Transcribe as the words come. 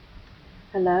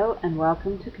Hello and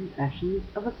welcome to Confessions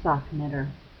of a Sockknitter.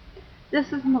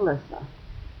 This is Melissa.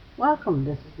 Welcome.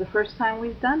 This is the first time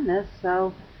we've done this,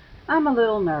 so I'm a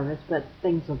little nervous, but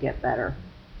things will get better.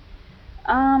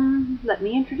 Let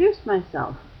me introduce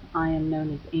myself. I am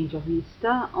known as Angel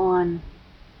Vista on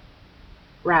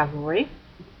Ravelry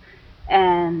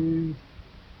and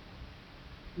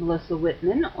Melissa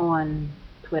Whitman on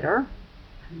Twitter.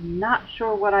 I'm not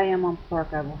sure what I am on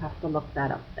Clark. I will have to look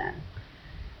that up then.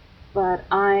 But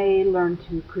I learned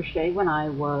to crochet when I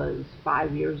was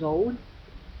 5 years old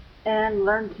and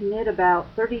learned to knit about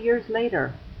 30 years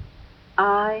later.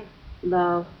 I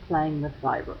love playing with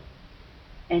fiber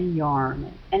and yarn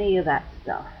and any of that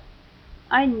stuff.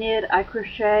 I knit, I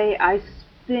crochet, I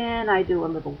spin, I do a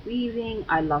little weaving.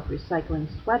 I love recycling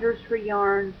sweaters for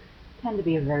yarn. I tend to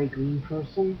be a very green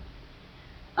person.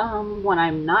 When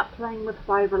I'm not playing with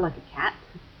fiber like a cat,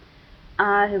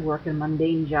 I work a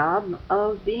mundane job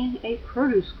of being a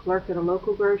produce clerk at a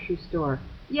local grocery store.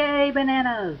 Yay,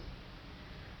 bananas!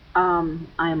 I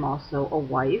am also a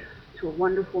wife to a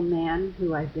wonderful man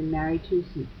who I've been married to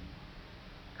since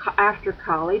after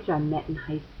college. I met in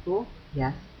high school.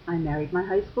 Yes, I married my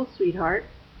high school sweetheart.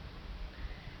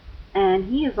 And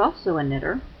he is also a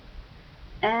knitter.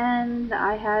 And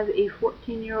I have a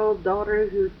 14-year-old daughter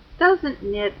who doesn't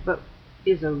knit but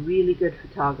is a really good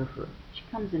photographer. She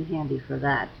comes in handy for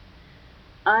that.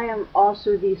 I am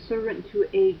also the servant to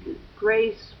a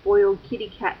gray, spoiled kitty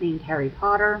cat named Harry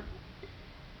Potter.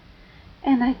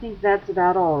 And I think that's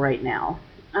about all right now.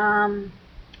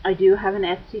 I do have an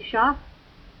Etsy shop,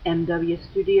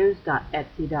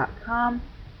 mwstudios.etsy.com,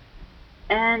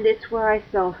 and it's where I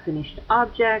sell finished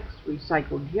objects,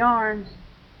 recycled yarns,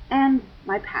 and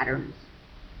my patterns.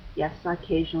 Yes,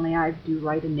 occasionally I do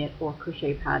write a knit or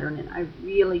crochet pattern, and I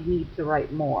really need to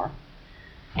write more.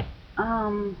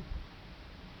 I'm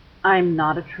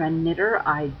not a trend knitter.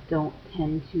 I don't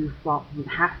tend to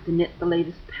have to knit the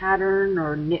latest pattern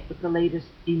or knit with the latest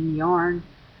in yarn.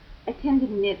 I tend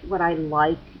to knit what I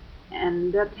like,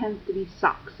 and that tends to be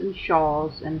socks and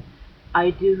shawls, and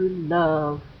I do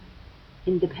love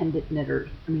independent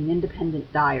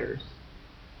dyers.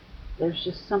 There's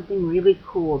just something really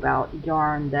cool about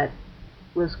yarn that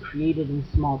was created in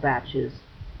small batches.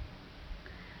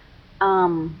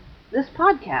 This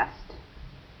podcast,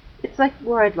 it's like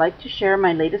where I'd like to share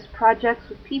my latest projects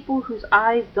with people whose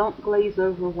eyes don't glaze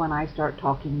over when I start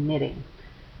talking knitting,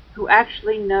 who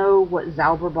actually know what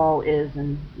Zauberball is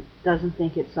and doesn't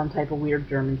think it's some type of weird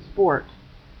German sport.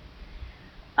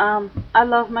 I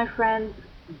love my friends.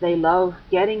 They love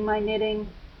getting my knitting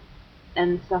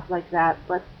and stuff like that,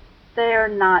 but they're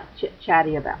not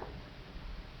chit-chatty about it.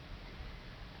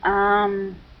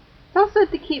 It's also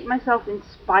to keep myself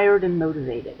inspired and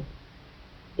motivated.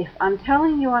 If I'm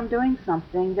telling you I'm doing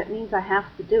something, that means I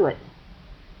have to do it.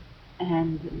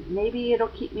 And maybe it'll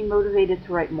keep me motivated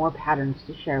to write more patterns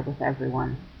to share with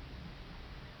everyone.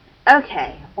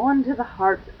 Okay, on to the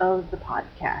heart of the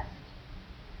podcast.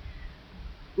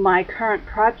 My current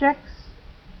projects,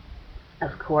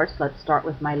 of course, let's start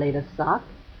with my latest sock.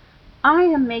 I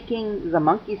am making the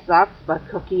monkey socks by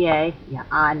Cookie A. Yeah,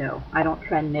 I know, I don't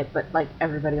trend knit, but like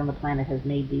everybody on the planet has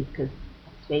made these because,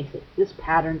 let's face it, this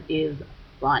pattern is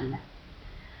fun.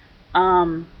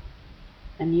 I'm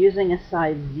using a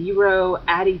size 0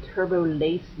 Addi Turbo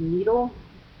lace needle,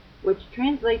 which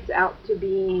translates out to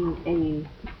being a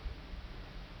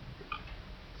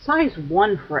size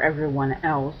 1 for everyone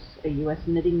else, a US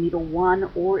knitting needle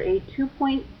 1 or a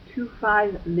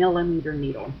 2.25 millimeter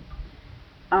needle.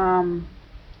 And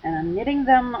I'm knitting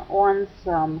them on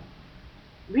some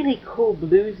really cool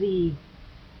bluesy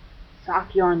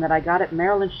sock yarn that I got at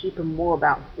Maryland Sheep and Wool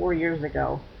about 4 years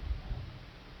ago.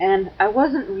 And I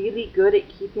wasn't really good at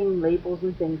keeping labels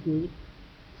and things neat,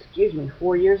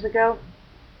 4 years ago.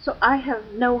 So I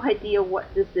have no idea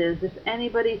what this is. If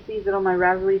anybody sees it on my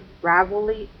Ravelry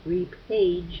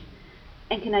page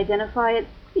and can identify it,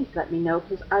 please let me know,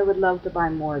 because I would love to buy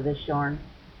more of this yarn.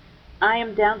 I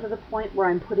am down to the point where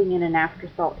I'm putting in an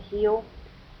afterthought heel.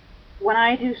 When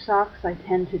I do socks, I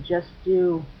tend to just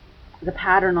do the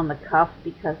pattern on the cuff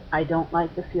because I don't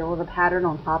like the feel of the pattern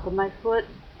on top of my foot.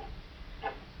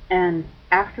 And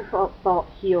afterthought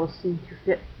heels seem to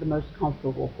fit the most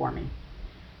comfortable for me.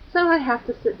 So I have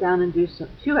to sit down and do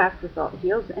 2 afterthought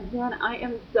heels, and then I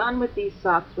am done with these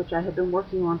socks, which I have been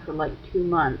working on for like 2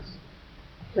 months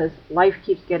because life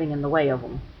keeps getting in the way of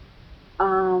them.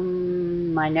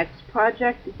 My next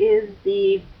project is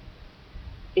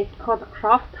it's called the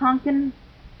Croft Tonkin.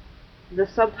 The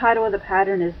subtitle of the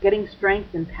pattern is Getting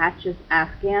Strength in Patches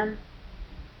Afghan.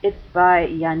 It's by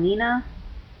Janina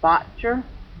Botcher,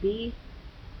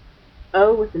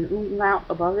 O with an umlaut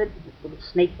above it, little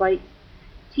snake bite,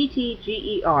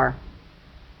 TTGER.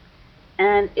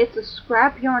 And it's a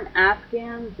scrap yarn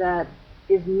afghan that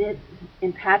is knit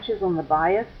in patches on the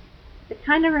bias.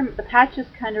 The patches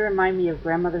kind of remind me of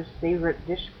grandmother's favorite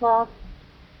dishcloth,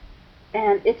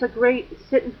 and it's a great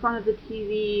sit in front of the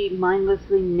TV,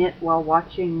 mindlessly knit while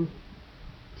watching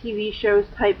TV shows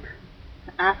type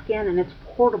afghan, and it's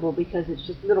portable because it's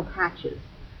just little patches.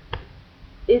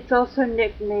 It's also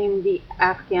nicknamed the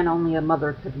afghan only a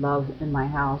mother could love in my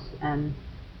house, and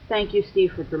thank you,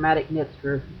 Steve, for Dramatic Knits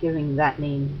for giving that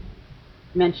name,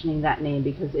 mentioning that name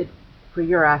because for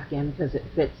your afghan, because it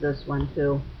fits this one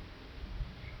too.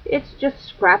 It's just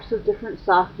scraps of different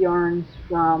soft yarns,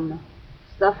 from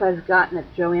stuff I've gotten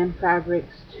at Joann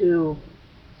Fabrics to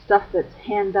stuff that's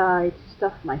hand dyed,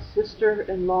 stuff my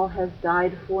sister-in-law has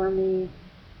dyed for me,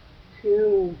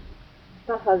 to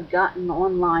stuff I've gotten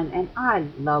online. And I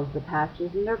love the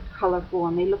patches, and they're colorful,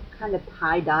 and they look kind of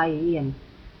tie-dye-y and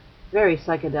very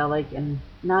psychedelic and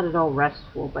not at all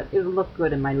restful, but it'll look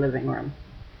good in my living room.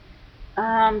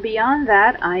 Beyond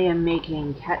that, I am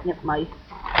making catnip mice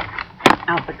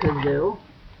out the kazoo.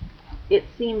 It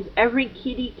seems every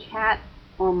kitty cat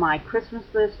on my Christmas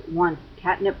list wants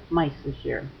catnip mice this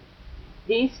year.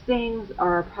 These things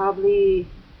are probably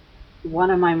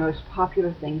one of my most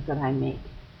popular things that I make.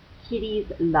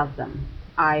 Kitties love them.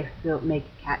 I make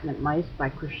catnip mice by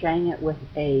crocheting it with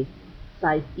a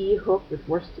size E hook with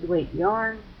worsted weight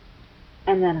yarn,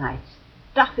 and then I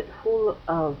stuff it full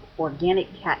of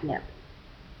organic catnip.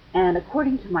 And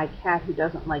according to my cat, who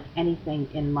doesn't like anything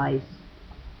in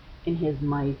his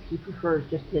mice, he prefers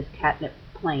just his catnip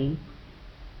plain.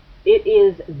 It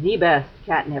is the best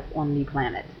catnip on the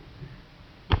planet.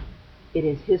 It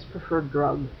is his preferred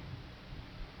drug.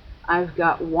 I've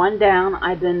got one down.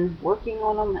 I've been working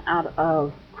on them out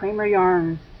of Kramer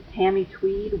Yarn's Tammy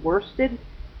Tweed worsted,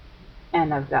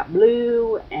 and I've got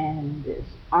blue and this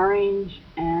orange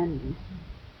and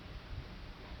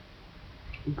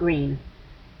green.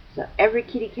 So every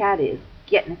kitty cat is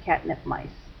getting a catnip mice.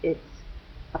 It's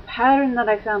a pattern that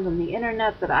I found on the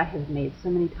internet that I have made so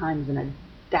many times and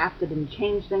adapted and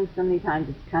changed things so many times.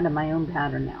 It's kind of my own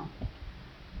pattern now.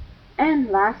 And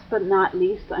last but not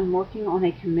least, I'm working on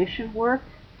a commission work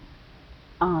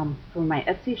for my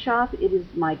Etsy shop. It is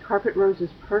my Carpet Roses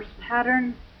purse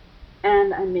pattern,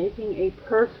 and I'm making a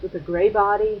purse with a gray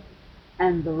body,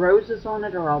 and the roses on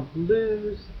it are all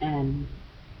blues and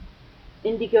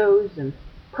indigos and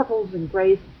purples and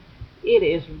grays. It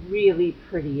is really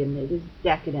pretty, and it is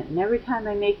decadent, and every time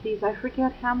I make these I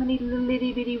forget how many little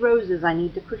itty bitty roses I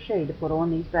need to crochet to put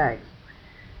on these bags.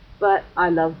 But I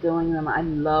love doing them. I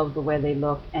love the way they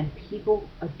look, and people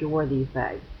adore these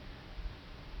bags.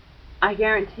 I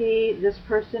guarantee this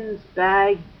person's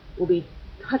bag will be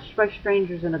touched by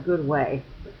strangers in a good way,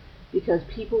 because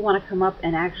people want to come up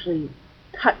and actually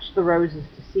touch the roses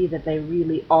to see that they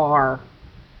really are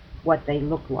what they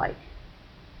look like.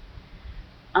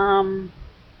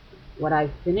 What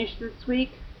I've finished this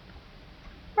week,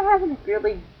 I haven't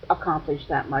really accomplished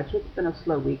that much. It's been a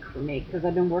slow week for me because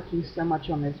I've been working so much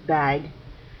on this bag.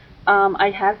 I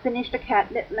have finished a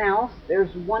catnip mouse.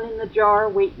 There's one in the jar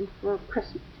waiting for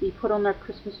Christmas to be put on their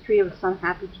Christmas tree of some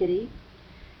happy kitty.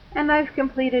 And I've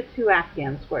completed 2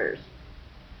 Afghan squares.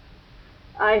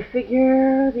 I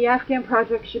figure the Afghan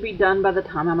project should be done by the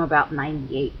time I'm about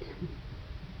 98.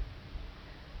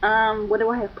 What do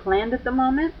I have planned at the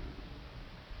moment?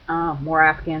 More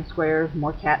Afghan squares,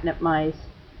 more catnip mice.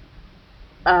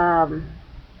 I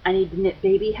need to knit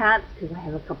baby hats because I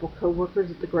have a couple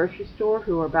co-workers at the grocery store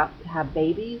who are about to have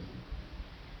babies.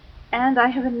 And I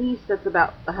have a niece that's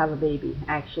about to have a baby.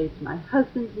 Actually, it's my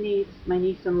husband's niece, my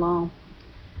niece-in-law.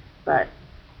 But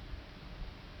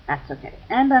that's okay.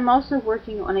 And I'm also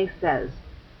working on a fez.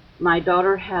 My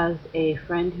daughter has a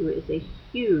friend who is a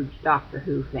huge Doctor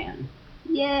Who fan.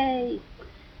 Yay!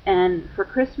 And for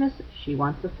Christmas, she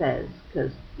wants a fez,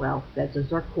 because, well,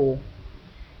 fezzes are cool.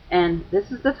 And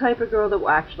this is the type of girl that will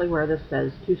actually wear this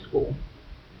fez to school.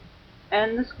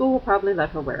 And the school will probably let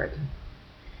her wear it.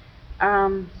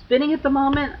 Spinning at the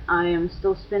moment, I am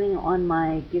still spinning on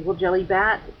my Giggle Jelly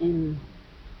Bat in,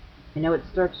 I know it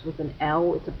starts with an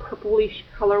L, it's a purplish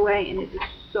colorway, and it is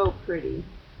so pretty.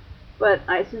 But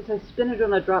since I spin it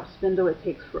on a drop spindle, it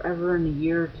takes forever and a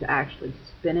year to actually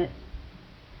spin it.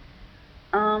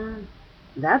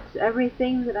 That's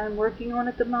everything that I'm working on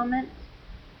at the moment.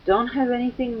 Don't have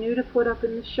anything new to put up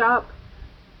in the shop.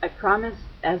 I promise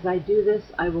as I do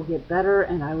this, I will get better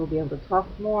and I will be able to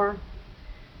talk more.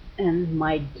 And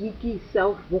my geeky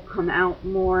self will come out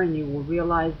more, and you will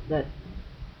realize that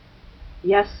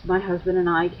Yes, my husband and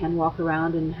I can walk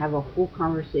around and have a full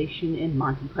conversation in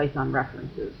Monty Python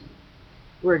references.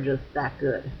 We're just that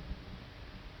good.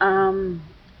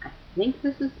 I think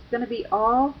this is going to be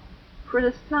all for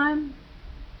this time.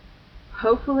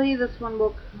 Hopefully this one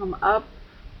will come up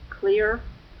clear.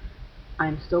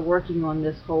 I'm still working on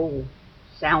this whole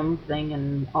sound thing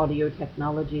and audio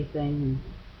technology thing.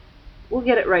 We'll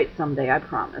get it right someday, I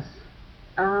promise.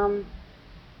 Um,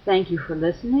 Thank you for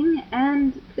listening,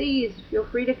 and please feel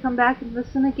free to come back and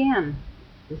listen again.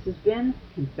 This has been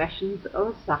Confessions of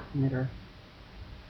a Sockknitter.